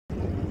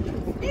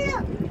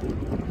Look!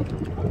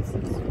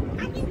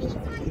 I can see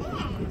one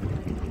there.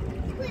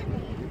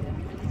 Swimming.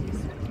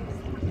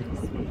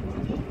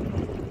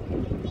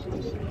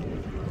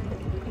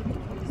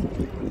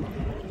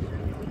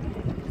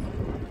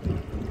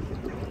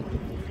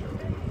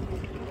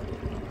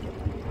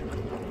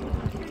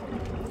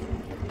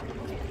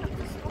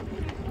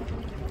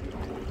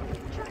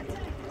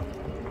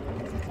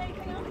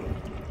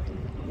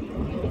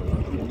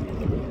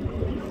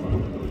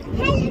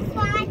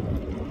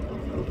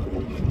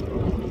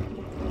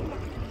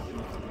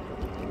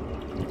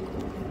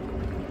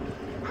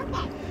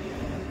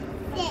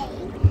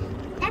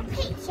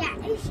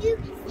 You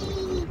can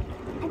see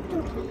a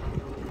doggy.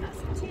 That's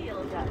a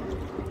teal duck.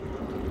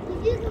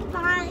 You can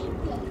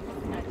find it.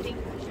 I think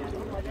I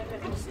don't know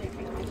if you see a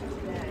picture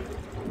today.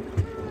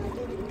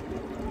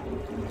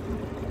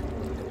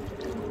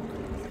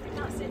 I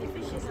can't see any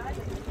fishes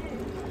either.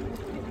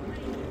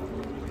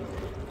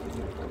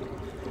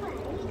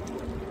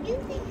 You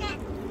think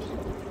that's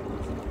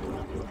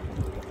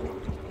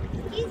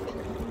you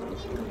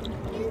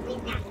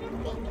think that's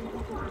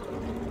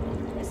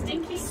a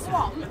stinky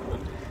swamp?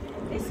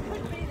 This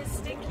could be the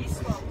stinky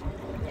swamp.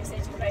 It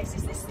says, Grace,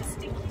 is this the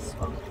stinky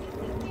swamp?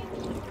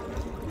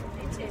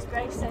 It is.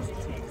 Grace says it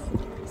is.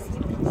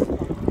 Stinky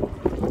swamp.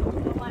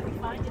 What might we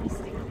find in a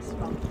stinky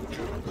swamp?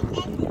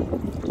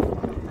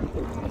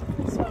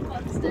 Swamp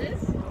monsters.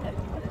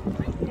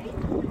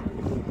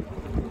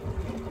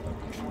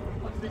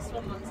 What do the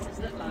swamp monsters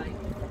look like?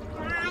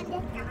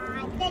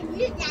 They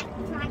look like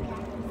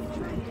dragons.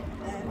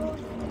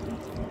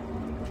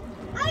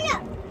 Oh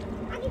look!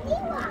 I can see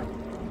one.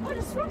 Oh,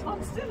 the swamp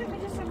monster, let me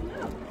just have a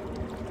look.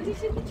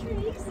 Is it in the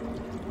trees?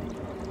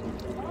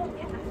 Oh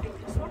yeah, I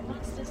think the swamp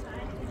monster's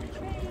hiding in the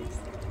trees.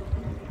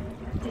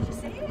 Did you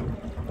see it?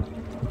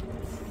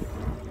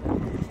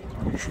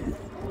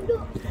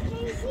 Look, can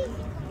you see?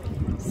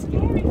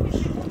 Scary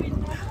fish are coming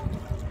now.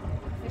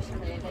 Fish are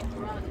there, they're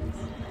runs.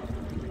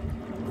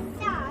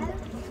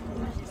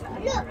 So,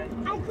 look,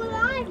 I got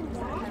on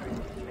there.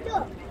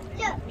 Look,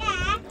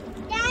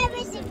 there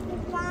is a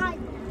one.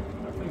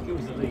 I think it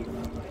was a leaf.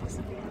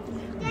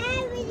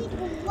 There is a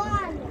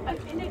one.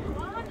 An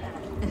iguana.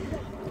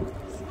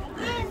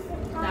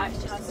 No,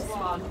 it's just a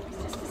swan. It's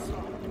just a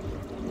swan.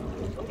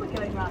 Oh, we're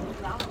going round the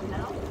flower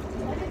now.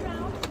 Turn it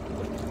round.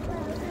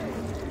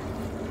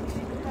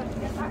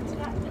 Get back to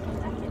that little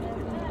decking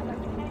over there where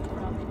we came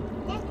from.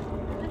 That's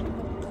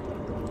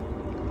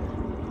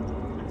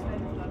where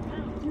we've gone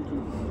now.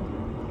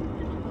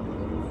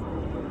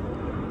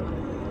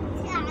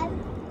 So,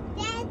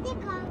 there's the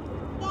car.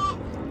 There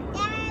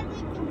is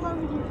the one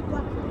you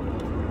want.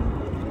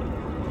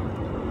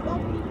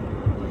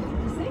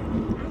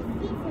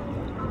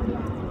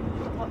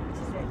 What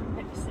is it?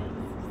 Let me see.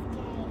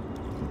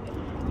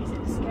 Is it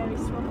the scary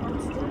swamp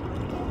monster?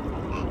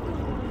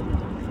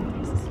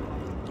 It's a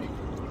swamp.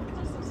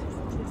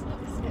 It's not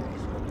the scary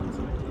swamp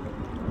monster.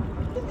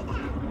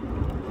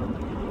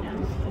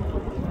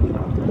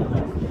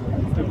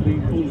 Definitely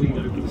all lean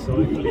over the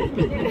side.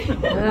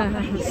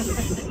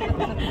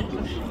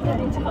 I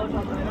need to hold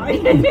on to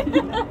it.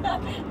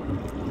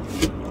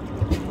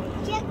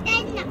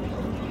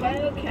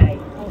 Okay,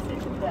 I'll sit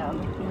them down.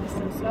 There's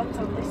some swans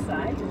on this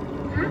side.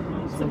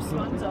 Some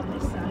swans on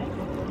this side.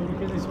 Can we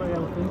go this way,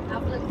 Alfie?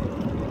 Have a look.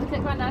 Look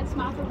at Grandad,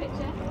 smile for a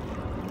picture.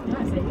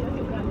 That's it, look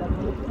at Grandad.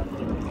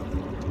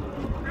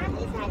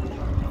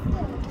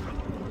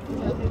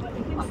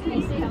 What can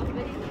you see,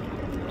 Alfie?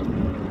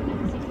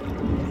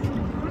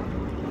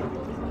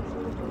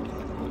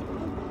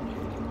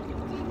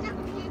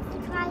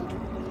 I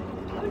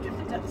wonder if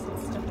the ducks and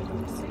stuff are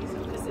going to see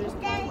some, because there's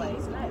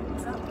always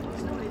loads, aren't there?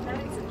 There's normally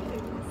loads of things.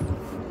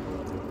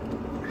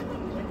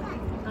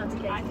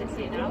 I can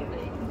see it now,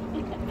 Alfie.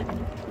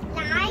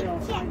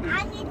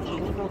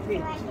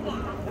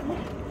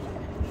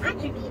 I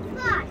can be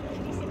fun.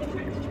 You see the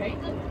tractor train?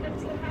 Look,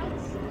 that's the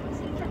house.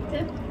 See the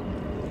tractor?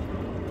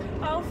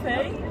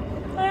 Alfie,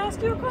 can I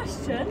ask you a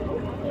question?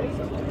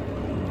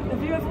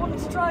 Have you ever wanted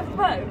to drive a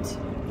boat?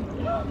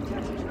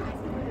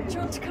 Do you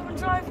want to come and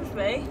drive with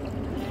me?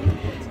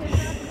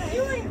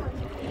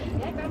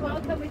 Yeah, Grandma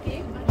will come with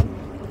you.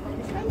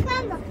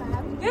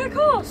 Yeah, of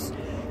course.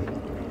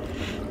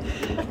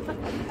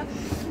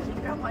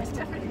 Grandma's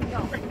definitely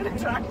not going to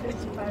drive this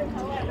boat. I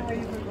like the way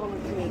you've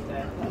volunteered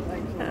there.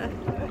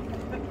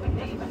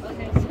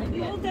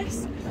 All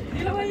this.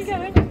 You know where you're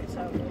going?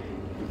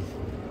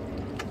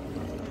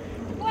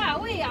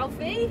 Wowee,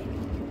 Alfie.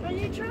 Are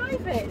you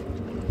driving?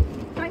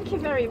 Thank you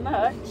very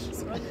much.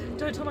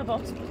 Don't tell my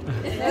boss.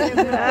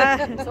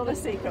 It's all a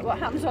secret. What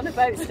happens on a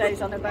boat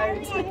stays on a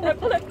boat.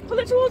 Pull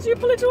it towards you,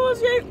 pull it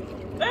towards you.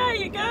 There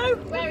you go.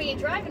 Where are you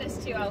driving us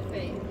to,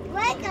 Alfie?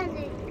 We're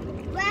gonna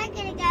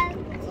go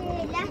to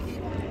Lost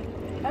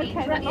World.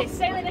 Okay, You're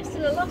sailing us to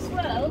the Lost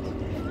World.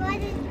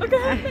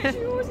 Okay, make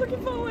sure you're always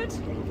looking forward.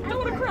 Don't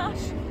want to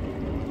crash.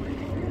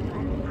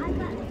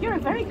 You're a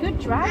very good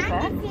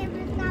driver.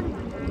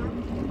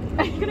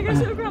 You're going to go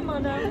see your grandma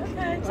now.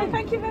 Okay, so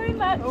thank you very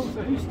much. Oh,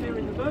 so who's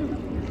steering the boat?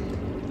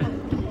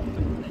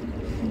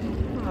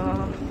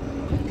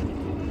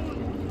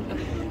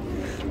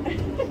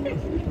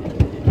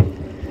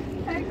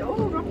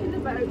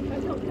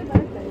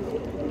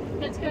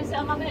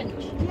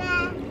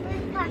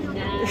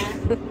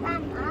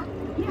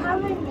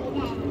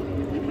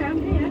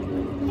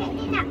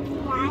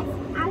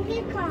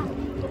 you come.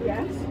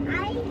 Yes.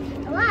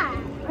 What?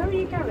 Where are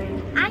you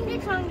going? I'm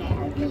just trying to get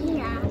over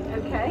here.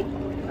 Okay.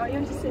 Oh, you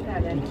want to sit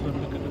there then? Want to have a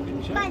look at the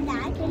picture?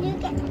 Dad, can you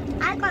get?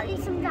 I got you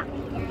some ducks. Oh,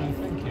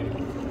 thank you.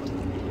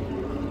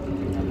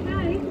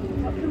 Okay.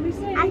 What can we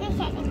see? I just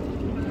checked it.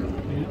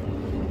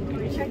 Yeah.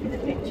 Are you checking the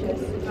pictures?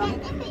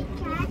 Check the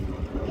picture.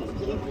 If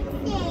you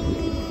can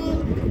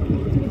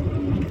see.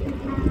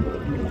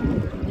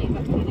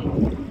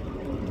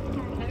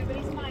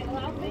 Everybody smile,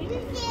 Alfie.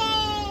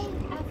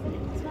 Alfie,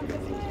 smile,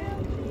 smile.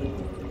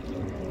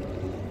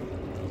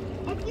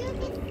 If you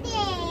can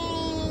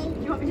see.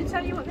 Do you want me to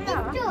tell you what they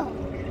are?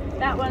 Look.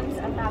 That one's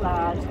a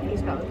mallard.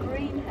 He's got a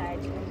green head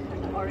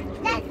and an orange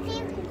Let's wing. see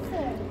if you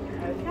can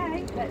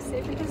Okay, let's see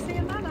if we can see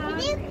a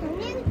mallard. see.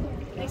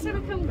 Next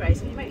time we come, Grace,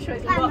 can you make sure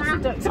there's Mama. lots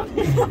of ducks on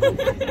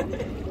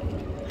it?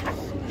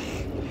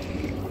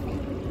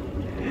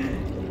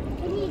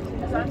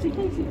 Has Auntie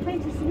Katie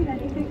seen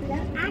anything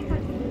yet? I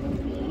can't see.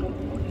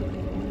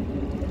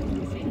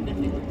 See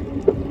nothing.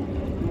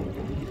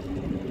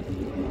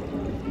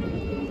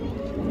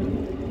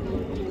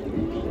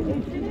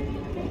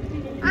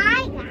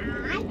 I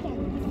can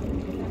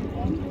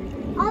see.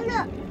 Oh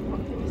look, What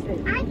can you see?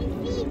 I can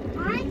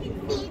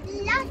see the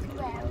lost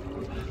world.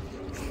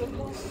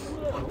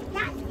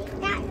 That's the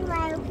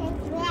world because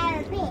we're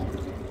a bit.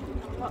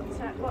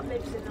 What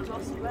lives in the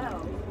lost well?